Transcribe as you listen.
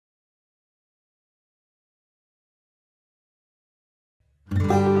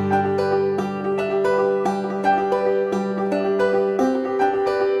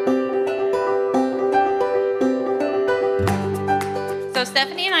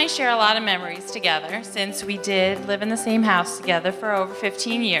Stephanie and I share a lot of memories together since we did live in the same house together for over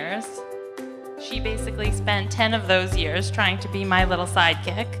 15 years. She basically spent 10 of those years trying to be my little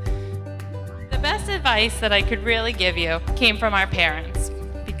sidekick. The best advice that I could really give you came from our parents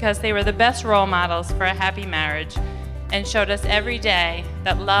because they were the best role models for a happy marriage and showed us every day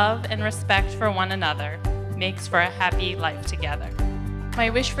that love and respect for one another makes for a happy life together. My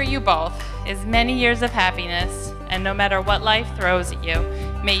wish for you both is many years of happiness, and no matter what life throws at you,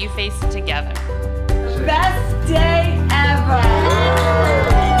 may you face it together. Best day ever!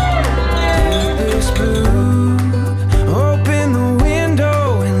 Open the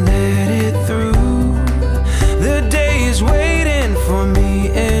window and let it through. The day is waiting for me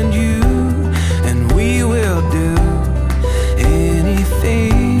and you, and we will do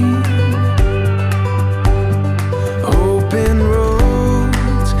anything. Open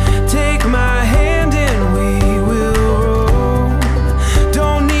roads, take my hand and we will roll.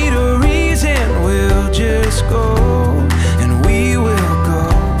 Don't need a reason, we'll just go, and we will go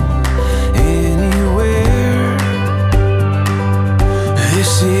anywhere.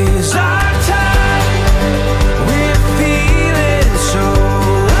 This is our time, we're feeling so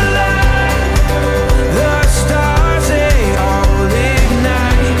alive. The stars, they all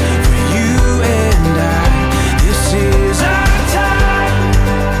ignite for you and I. This is our time.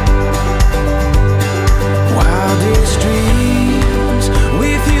 Wildest dreams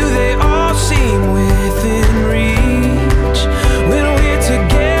with you, they all seem within reach. When we're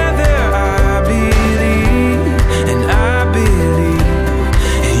together, I believe, and I believe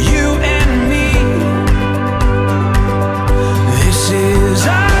in you and me. This is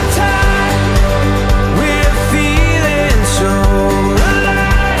our time, we're feeling so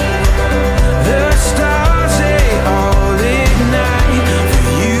alive. The stars, they all ignite for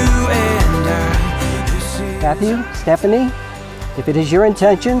you and I. This is Matthew, Stephanie, if it is your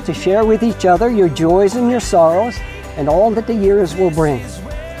intention to share with each other your joys and your sorrows and all that the years will bring,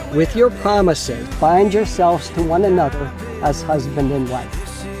 with your promises, bind yourselves to one another as husband and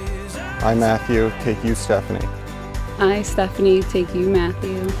wife. I, Matthew, take you, Stephanie, I, Stephanie, take you,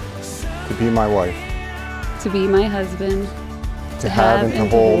 Matthew, to be my wife, to be my husband, to have and to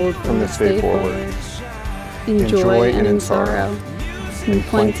hold from this day forward, in joy and in sorrow, in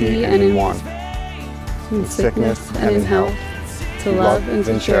plenty and in want, in sickness and in health, to love and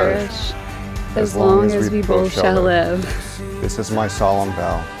to cherish, as long as we both shall live. This is my solemn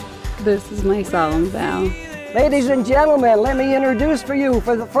vow. This is my solemn vow. Ladies and gentlemen, let me introduce for you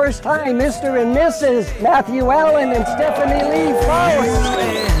for the first time Mr. and Mrs. Matthew Allen and Stephanie Lee Faust.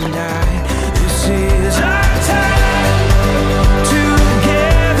 and I. This is our time.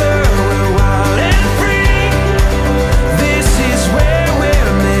 Together we're wild and free. This is where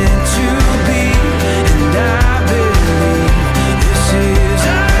we're meant to be, and I believe this is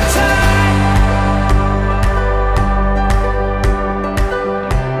our time.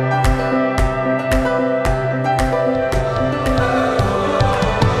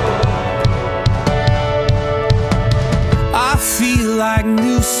 I feel like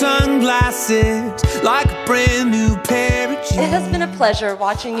new sunglasses, like a brand new pair of jeans. It has been a pleasure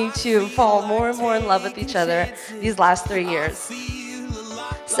watching you two fall more and more in love with each other these last 3 years.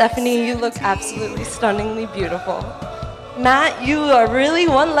 Stephanie, you look absolutely stunningly beautiful. Matt, you are really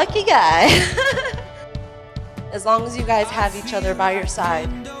one lucky guy. As long as you guys have each other by your side,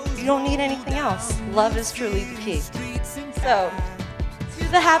 you don't need anything else. Love is truly the key. So, to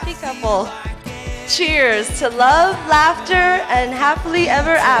the happy couple, cheers to love, laughter, and happily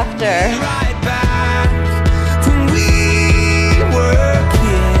ever after. Right back when we were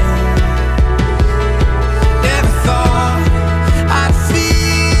kids. Never thought I'd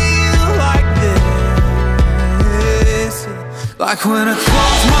feel like this. Like when I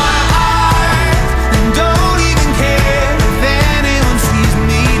close my eyes and